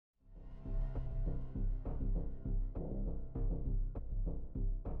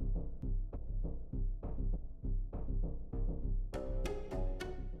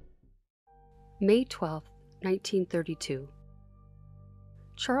May 12, 1932.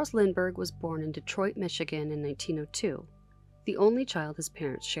 Charles Lindbergh was born in Detroit, Michigan in 1902, the only child his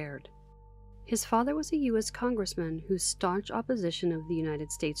parents shared. His father was a U.S. congressman whose staunch opposition of the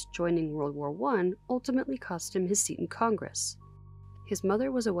United States joining World War I ultimately cost him his seat in Congress. His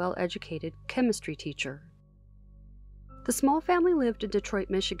mother was a well-educated chemistry teacher. The small family lived in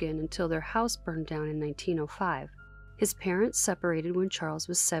Detroit, Michigan until their house burned down in 1905. His parents separated when Charles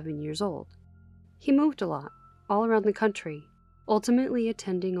was 7 years old. He moved a lot, all around the country, ultimately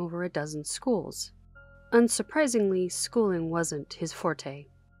attending over a dozen schools. Unsurprisingly, schooling wasn't his forte.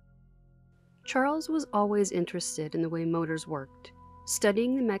 Charles was always interested in the way motors worked,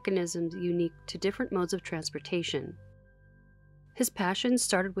 studying the mechanisms unique to different modes of transportation. His passion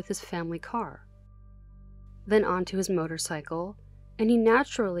started with his family car, then onto his motorcycle, and he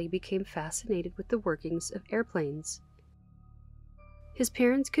naturally became fascinated with the workings of airplanes. His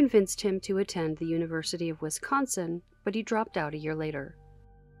parents convinced him to attend the University of Wisconsin, but he dropped out a year later.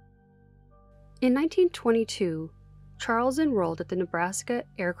 In 1922, Charles enrolled at the Nebraska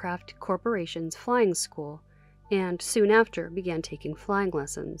Aircraft Corporation's flying school and soon after began taking flying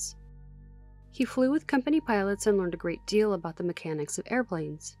lessons. He flew with company pilots and learned a great deal about the mechanics of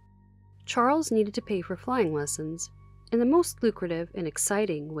airplanes. Charles needed to pay for flying lessons, and the most lucrative and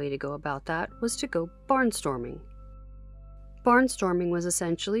exciting way to go about that was to go barnstorming. Barnstorming was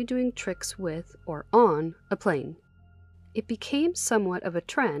essentially doing tricks with or on a plane. It became somewhat of a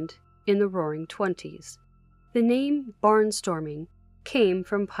trend in the Roaring '20s. The name barnstorming came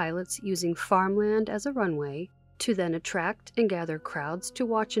from pilots using farmland as a runway to then attract and gather crowds to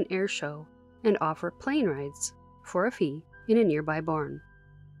watch an air show and offer plane rides for a fee in a nearby barn.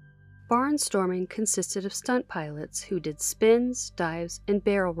 Barnstorming consisted of stunt pilots who did spins, dives, and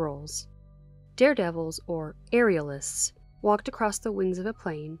barrel rolls. Daredevils, or aerialists, walked across the wings of a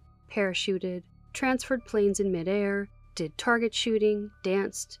plane, parachuted, transferred planes in midair, did target shooting,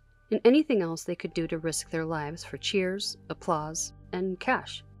 danced, and anything else they could do to risk their lives for cheers, applause, and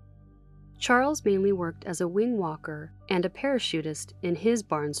cash. Charles mainly worked as a wing walker and a parachutist in his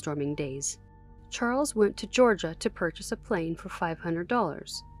barnstorming days. Charles went to Georgia to purchase a plane for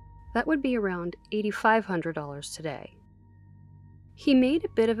 $500. That would be around $8,500 today. He made a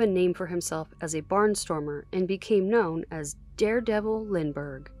bit of a name for himself as a barnstormer and became known as Daredevil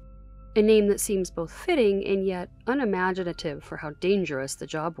Lindbergh, a name that seems both fitting and yet unimaginative for how dangerous the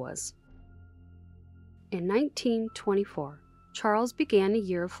job was. In 1924, Charles began a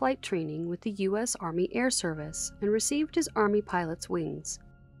year of flight training with the U.S. Army Air Service and received his Army pilot's wings.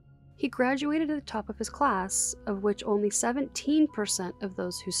 He graduated at the top of his class, of which only 17% of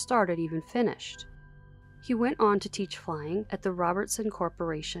those who started even finished. He went on to teach flying at the Robertson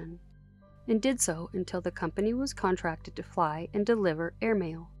Corporation, and did so until the company was contracted to fly and deliver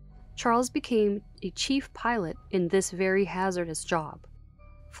airmail. Charles became a chief pilot in this very hazardous job.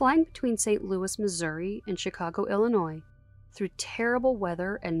 Flying between St. Louis, Missouri and Chicago, Illinois, through terrible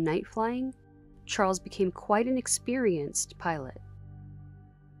weather and night flying, Charles became quite an experienced pilot.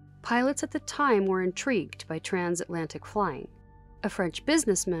 Pilots at the time were intrigued by transatlantic flying. A French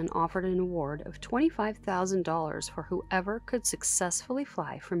businessman offered an award of $25,000 for whoever could successfully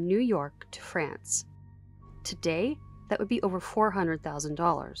fly from New York to France. Today, that would be over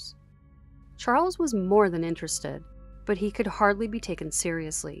 $400,000. Charles was more than interested, but he could hardly be taken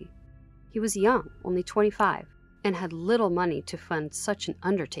seriously. He was young, only 25, and had little money to fund such an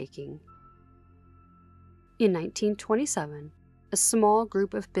undertaking. In 1927, a small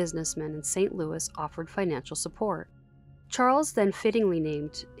group of businessmen in St. Louis offered financial support. Charles then fittingly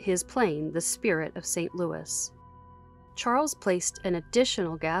named his plane the Spirit of St. Louis. Charles placed an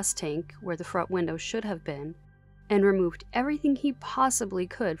additional gas tank where the front window should have been, and removed everything he possibly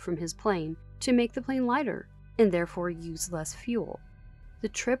could from his plane to make the plane lighter, and therefore use less fuel. The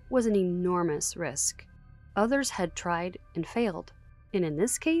trip was an enormous risk. Others had tried and failed, and in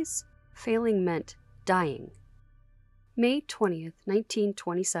this case, failing meant dying. May 20th,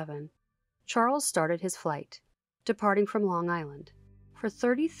 1927, Charles started his flight, departing from Long Island. For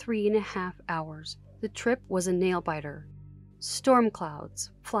 33.5 hours, the trip was a nail-biter. Storm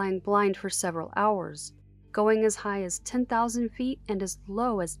clouds, flying blind for several hours, going as high as 10,000 feet and as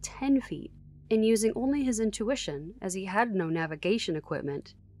low as 10 feet, and using only his intuition as he had no navigation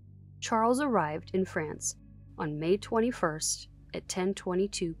equipment. Charles arrived in France on May 21st at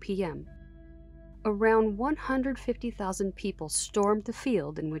 10:22 p.m. Around 150,000 people stormed the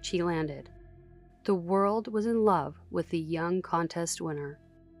field in which he landed. The world was in love with the young contest winner.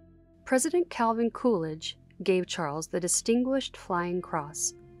 President Calvin Coolidge gave Charles the Distinguished Flying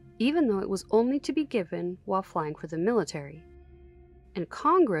Cross, even though it was only to be given while flying for the military. and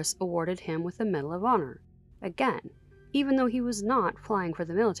Congress awarded him with the Medal of Honor, again, even though he was not flying for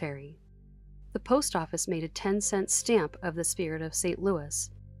the military. The post office made a 10-cent stamp of the spirit of St. Louis,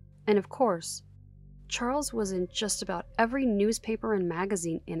 and of course, Charles was in just about every newspaper and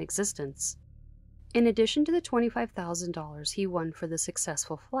magazine in existence. In addition to the $25,000 he won for the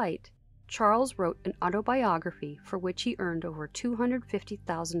successful flight, Charles wrote an autobiography for which he earned over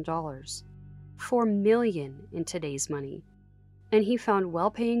 $250,000, $4 million in today's money, and he found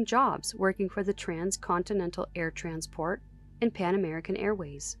well-paying jobs working for the Transcontinental Air Transport and Pan American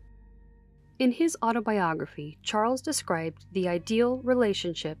Airways. In his autobiography, Charles described the ideal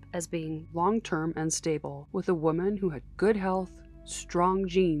relationship as being long-term and stable, with a woman who had good health, strong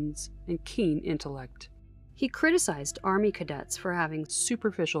genes, and keen intellect. He criticized Army cadets for having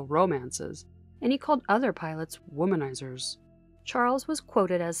superficial romances, and he called other pilots womanizers. Charles was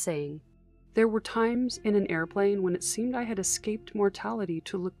quoted as saying, "There were times in an airplane when it seemed I had escaped mortality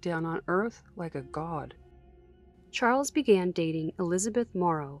to look down on Earth like a god." Charles began dating Elizabeth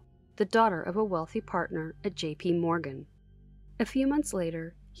Morrow, the daughter of a wealthy partner at J.P. Morgan. A few months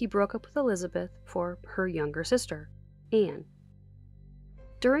later, he broke up with Elizabeth for her younger sister, Anne.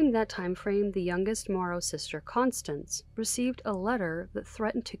 During that time frame, the youngest Morrow sister, Constance, received a letter that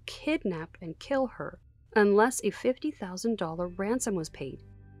threatened to kidnap and kill her unless a $50,000 ransom was paid.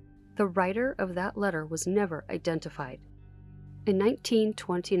 The writer of that letter was never identified. In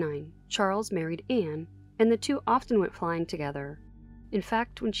 1929, Charles married Anne, and the two often went flying together. In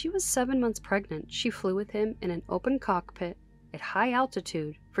fact, when she was 7 months pregnant, she flew with him in an open cockpit at high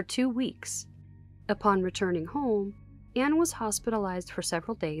altitude for 2 weeks. Upon returning home, Anne was hospitalized for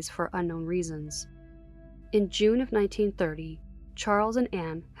several days for unknown reasons. In June of 1930, Charles and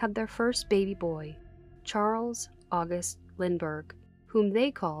Anne had their first baby boy, Charles August Lindbergh, whom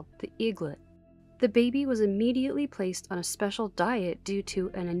they called the Eaglet. The baby was immediately placed on a special diet due to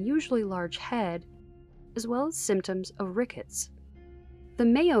an unusually large head, as well as symptoms of rickets. The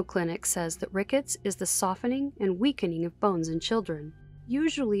Mayo Clinic says that rickets is the softening and weakening of bones in children,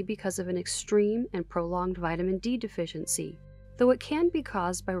 usually because of an extreme and prolonged vitamin D deficiency, though it can be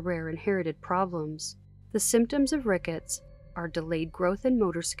caused by rare inherited problems. The symptoms of rickets are delayed growth in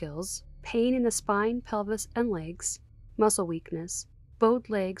motor skills, pain in the spine, pelvis, and legs, muscle weakness, bowed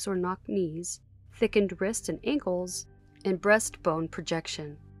legs or knocked knees, thickened wrists and ankles, and breastbone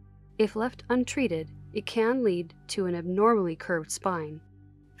projection. If left untreated, it can lead to an abnormally curved spine,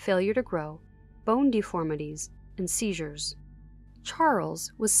 failure to grow, bone deformities, and seizures.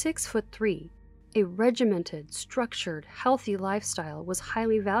 Charles was 6'3". A regimented, structured, healthy lifestyle was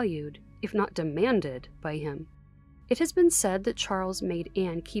highly valued, if not demanded, by him. It has been said that Charles made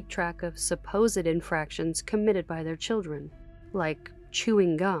Anne keep track of supposed infractions committed by their children, like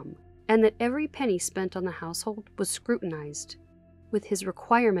chewing gum, and that every penny spent on the household was scrutinized. With his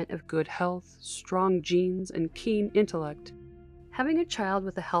requirement of good health, strong genes, and keen intellect, having a child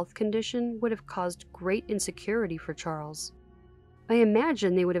with a health condition would have caused great insecurity for Charles. I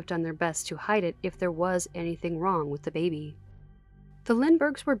imagine they would have done their best to hide it if there was anything wrong with the baby. The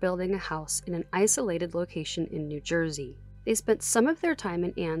Lindberghs were building a house in an isolated location in New Jersey. They spent some of their time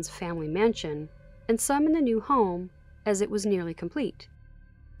in Anne's family mansion, and some in the new home, as it was nearly complete.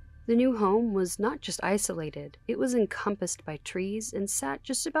 The new home was not just isolated, it was encompassed by trees and sat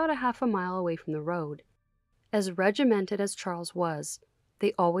just about a half a mile away from the road. As regimented as Charles was,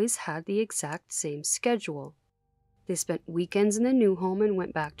 they always had the exact same schedule. They spent weekends in the new home and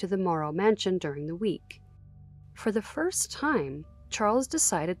went back to the Morrow mansion during the week. For the first time, Charles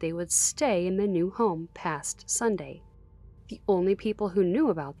decided they would stay in the new home past Sunday. The only people who knew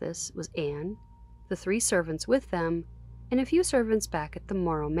about this was Anne, the 3 servants with them, and a few servants back at the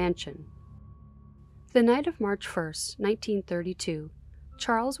Morrow mansion. The night of March 1st, 1932,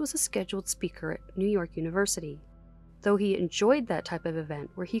 Charles was a scheduled speaker at New York University. Though he enjoyed that type of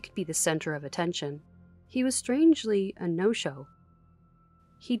event where he could be the center of attention, he was strangely a no-show.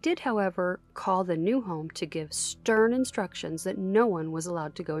 He did, however, call the new home to give stern instructions that no one was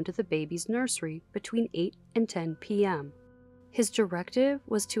allowed to go into the baby's nursery between 8 and 10 p.m. His directive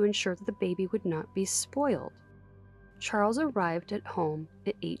was to ensure that the baby would not be spoiled. Charles arrived at home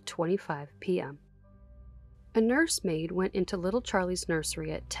at 8:25 p.m. A nursemaid went into little Charlie's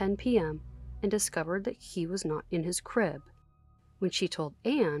nursery at 10 p.m. and discovered that he was not in his crib. When she told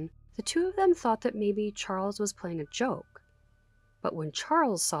Anne, the two of them thought that maybe Charles was playing a joke. But when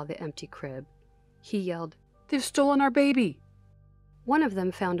Charles saw the empty crib, he yelled, "They've stolen our baby!" One of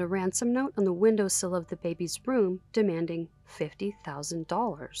them found a ransom note on the windowsill of the baby's room demanding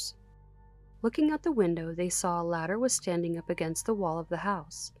 $50,000. Looking out the window, they saw a ladder was standing up against the wall of the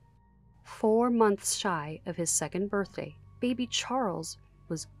house. 4 months shy of his 2nd birthday, baby Charles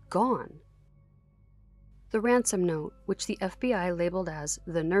was gone. The ransom note, which the FBI labeled as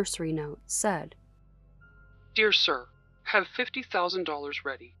the nursery note, said, "Dear Sir, have $50,000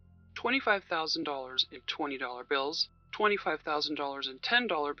 ready. $25,000 in $20 bills, $25,000 in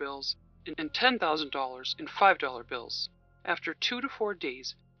 $10 bills, and $10,000 in $5 bills. After 2 to 4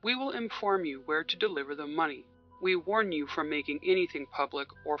 days, we will inform you where to deliver the money. We warn you from making anything public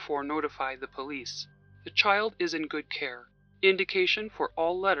or for notify the police. The child is in good care. Indication for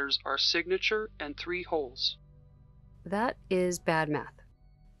all letters are signature and 3 holes." That is bad math.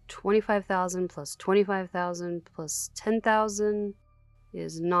 25,000 plus 25,000 plus 10,000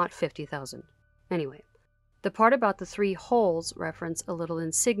 is not 50,000. Anyway, the part about the 3 holes reference a little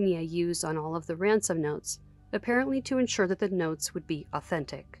insignia used on all of the ransom notes, apparently to ensure that the notes would be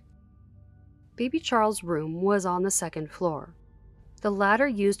authentic. Baby Charles' room was on the 2nd floor. The ladder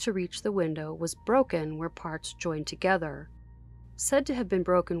used to reach the window was broken where parts joined together, said to have been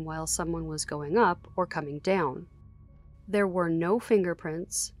broken while someone was going up or coming down. There were no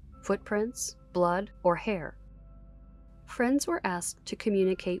fingerprints, footprints, blood, or hair. Friends were asked to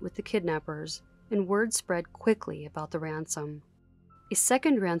communicate with the kidnappers, and word spread quickly about the ransom. A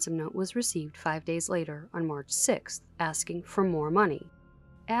second ransom note was received 5 days later, on March 6th, asking for more money.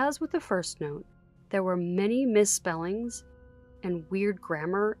 As with the first note, there were many misspellings and weird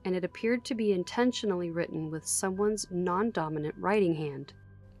grammar, and it appeared to be intentionally written with someone's non-dominant writing hand.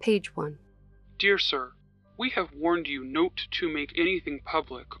 Page 1. "Dear Sir, we have warned you not to make anything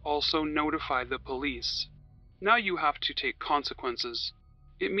public, also notify the police. Now you have to take consequences.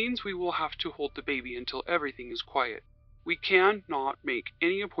 It means we will have to hold the baby until everything is quiet. We cannot make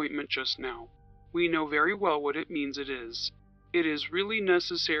any appointment just now. We know very well what it means it is. It is really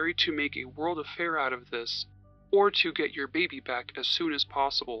necessary to make a world affair out of this, or to get your baby back as soon as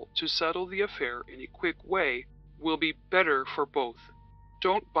possible. To settle the affair in a quick way will be better for both.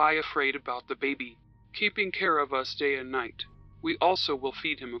 Don't be afraid about the baby, keeping care of us day and night. We also will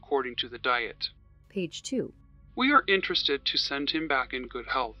feed him according to the diet." Page 2. "We are interested to send him back in good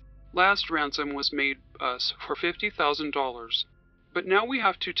health. Last ransom was made us for $50,000, but now we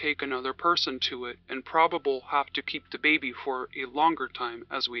have to take another person to it and probably have to keep the baby for a longer time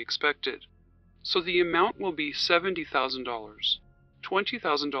as we expected. So the amount will be $70,000,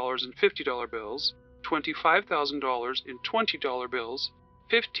 $20,000 in $50 bills, $25,000 in $20 bills,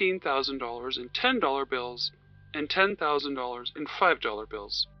 $15,000 in $10 bills, and $10,000 in $5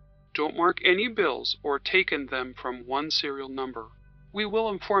 bills. Don't mark any bills or taken them from one serial number. We will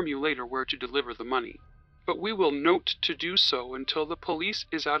inform you later where to deliver the money, but we will note to do so until the police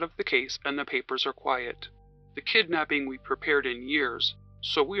is out of the case and the papers are quiet. The kidnapping we prepared in years,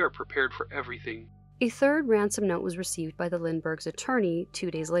 so we are prepared for everything." A third ransom note was received by the Lindbergh's attorney 2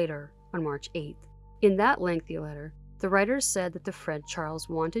 days later, on March 8th. In that lengthy letter, the writers said that the friend Charles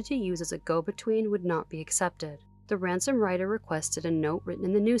wanted to use as a go-between would not be accepted. The ransom writer requested a note written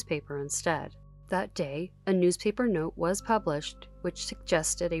in the newspaper instead. That day, a newspaper note was published which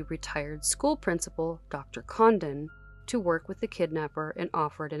suggested a retired school principal, Dr. Condon, to work with the kidnapper and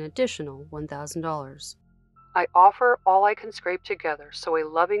offered an additional $1,000. "I offer all I can scrape together so a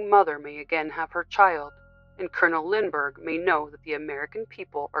loving mother may again have her child, and Colonel Lindbergh may know that the American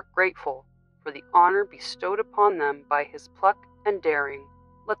people are grateful for the honor bestowed upon them by his pluck and daring.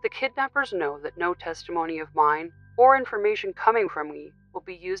 Let the kidnappers know that no testimony of mine or information coming from me will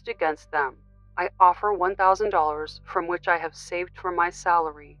be used against them. I offer $1,000 from which I have saved from my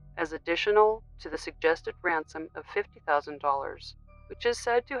salary as additional to the suggested ransom of $50,000, which is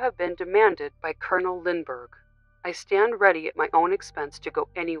said to have been demanded by Colonel Lindbergh. I stand ready at my own expense to go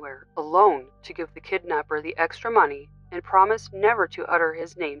anywhere, alone, to give the kidnapper the extra money, and promise never to utter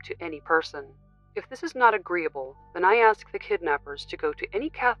his name to any person. If this is not agreeable, then I ask the kidnappers to go to any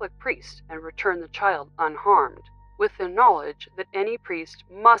Catholic priest and return the child unharmed, with the knowledge that any priest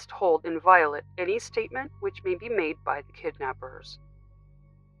must hold inviolate any statement which may be made by the kidnappers."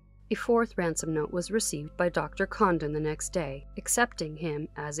 A fourth ransom note was received by Dr. Condon the next day, accepting him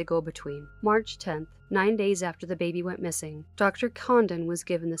as a go-between. March 10th, 9 days after the baby went missing, Dr. Condon was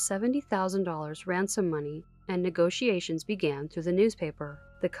given the $70,000 ransom money, and negotiations began through the newspaper.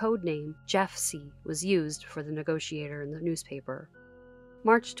 The code name Jeff C. was used for the negotiator in the newspaper.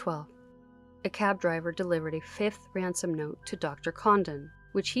 March 12th, a cab driver delivered a fifth ransom note to Dr. Condon,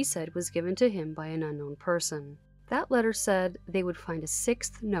 which he said was given to him by an unknown person. That letter said they would find a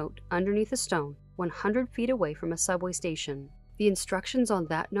sixth note underneath a stone 100 feet away from a subway station. The instructions on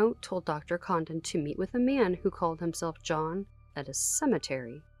that note told Dr. Condon to meet with a man who called himself John at a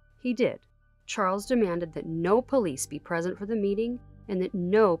cemetery. He did. Charles demanded that no police be present for the meeting and that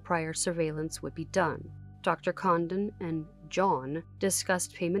no prior surveillance would be done. Dr. Condon and John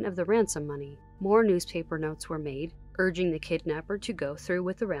discussed payment of the ransom money. More newspaper notes were made, urging the kidnapper to go through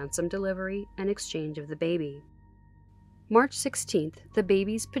with the ransom delivery and exchange of the baby. March 16th, the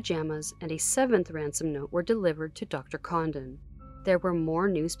baby's pajamas and a 7th ransom note were delivered to Dr. Condon. There were more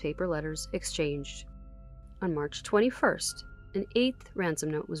newspaper letters exchanged. On March 21st, an 8th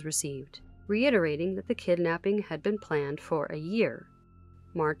ransom note was received, reiterating that the kidnapping had been planned for a year.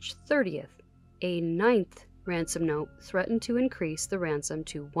 March 30th, a 9th ransom note threatened to increase the ransom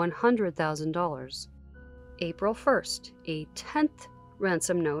to $100,000. April 1st, a 10th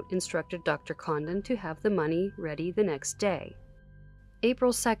ransom note instructed Dr. Condon to have the money ready the next day.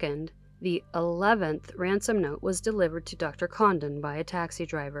 April 2nd, the 11th ransom note was delivered to Dr. Condon by a taxi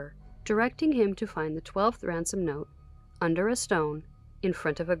driver, directing him to find the 12th ransom note under a stone in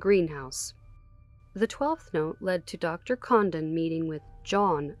front of a greenhouse. The 12th note led to Dr. Condon meeting with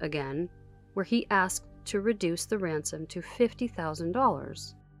John again, where he asked to reduce the ransom to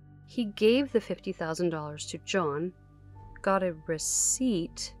 $50,000. He gave the $50,000 to John, got a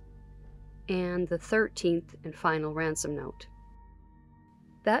receipt, and the 13th and final ransom note.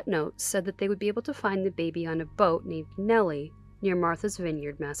 That note said that they would be able to find the baby on a boat named Nellie near Martha's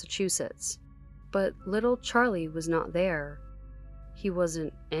Vineyard, Massachusetts. But little Charlie was not there. He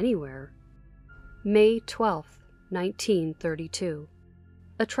wasn't anywhere. May 12th, 1932.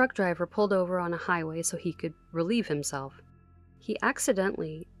 A truck driver pulled over on a highway so he could relieve himself. He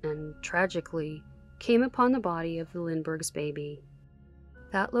accidentally and tragically came upon the body of the Lindbergh's baby.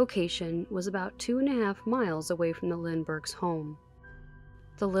 That location was about 2.5 miles away from the Lindbergh's home.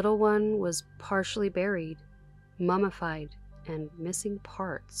 The little one was partially buried, mummified, and missing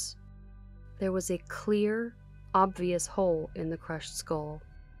parts. There was a clear, obvious hole in the crushed skull.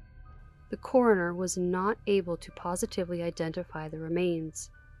 The coroner was not able to positively identify the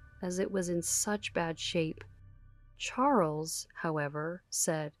remains, as it was in such bad shape. Charles, however,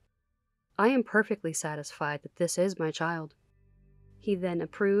 said, "I am perfectly satisfied that this is my child." He then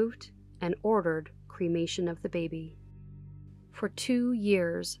approved and ordered cremation of the baby. For 2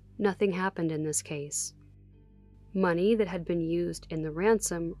 years, nothing happened in this case. Money that had been used in the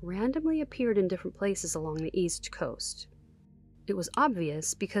ransom randomly appeared in different places along the East Coast. It was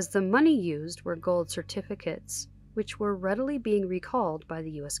obvious because the money used were gold certificates, which were readily being recalled by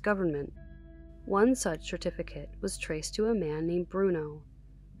the U.S. government. One such certificate was traced to a man named Bruno,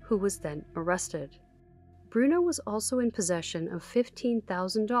 who was then arrested. Bruno was also in possession of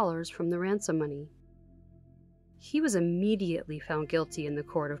 $15,000 from the ransom money. He was immediately found guilty in the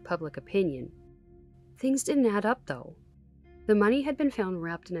court of public opinion. Things didn't add up, though. The money had been found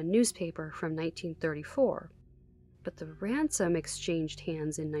wrapped in a newspaper from 1934, but the ransom exchanged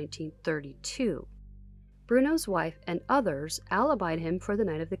hands in 1932. Bruno's wife and others alibied him for the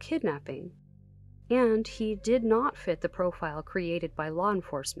night of the kidnapping, and he did not fit the profile created by law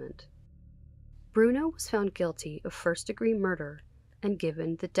enforcement. Bruno was found guilty of first-degree murder and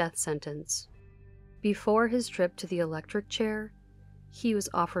given the death sentence. Before his trip to the electric chair, he was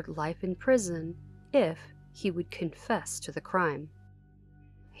offered life in prison if he would confess to the crime.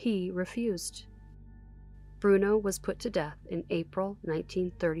 He refused. Bruno was put to death in April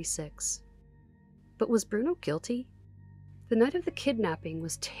 1936. But was Bruno guilty? The night of the kidnapping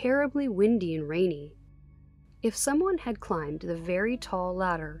was terribly windy and rainy. If someone had climbed the very tall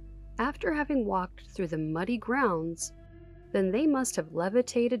ladder after having walked through the muddy grounds, then they must have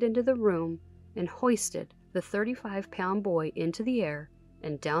levitated into the room and hoisted the 35-pound boy into the air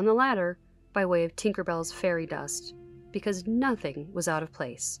and down the ladder by way of Tinkerbell's fairy dust, because nothing was out of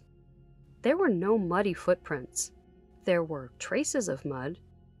place. There were no muddy footprints. There were traces of mud,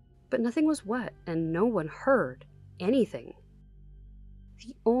 but nothing was wet and no one heard anything.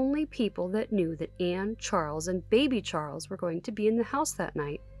 The only people that knew that Anne, Charles, and baby Charles were going to be in the house that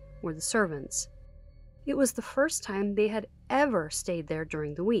night were the servants. It was the first time they had ever stayed there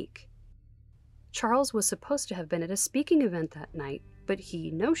during the week. Charles was supposed to have been at a speaking event that night, but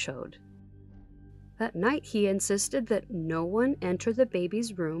he no-showed. That night he insisted that no one enter the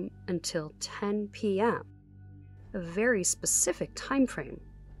baby's room until 10 p.m., a very specific time frame.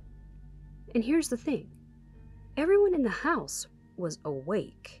 And here's the thing, everyone in the house was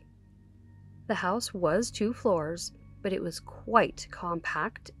awake. The house was 2 floors, but it was quite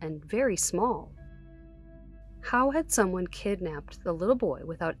compact and very small. How had someone kidnapped the little boy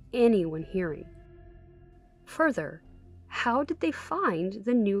without anyone hearing? Further, how did they find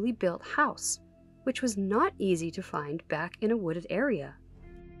the newly built house, which was not easy to find back in a wooded area?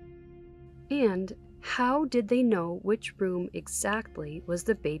 And how did they know which room exactly was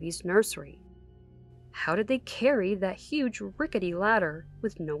the baby's nursery? How did they carry that huge rickety ladder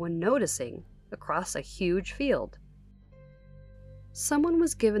with no one noticing? across a huge field. Someone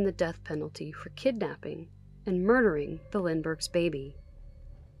was given the death penalty for kidnapping and murdering the Lindbergh's baby.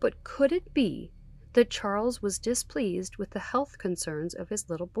 But could it be that Charles was displeased with the health concerns of his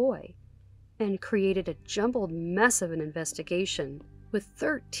little boy and created a jumbled mess of an investigation with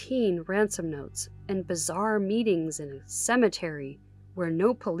 13 ransom notes and bizarre meetings in a cemetery where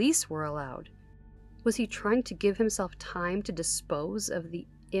no police were allowed? Was he trying to give himself time to dispose of the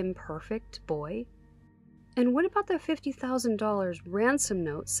imperfect boy? And what about the $50,000 ransom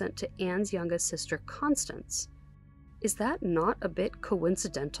note sent to Anne's youngest sister, Constance? Is that not a bit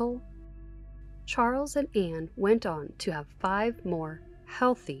coincidental? Charles and Anne went on to have 5 more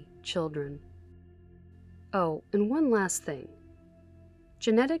healthy children. Oh, and one last thing.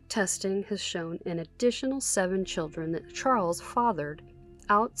 Genetic testing has shown an additional 7 children that Charles fathered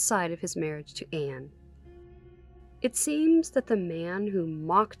outside of his marriage to Anne. It seems that the man who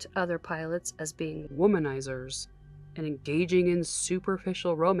mocked other pilots as being womanizers and engaging in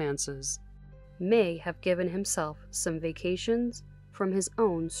superficial romances may have given himself some vacations from his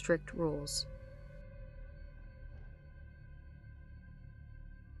own strict rules.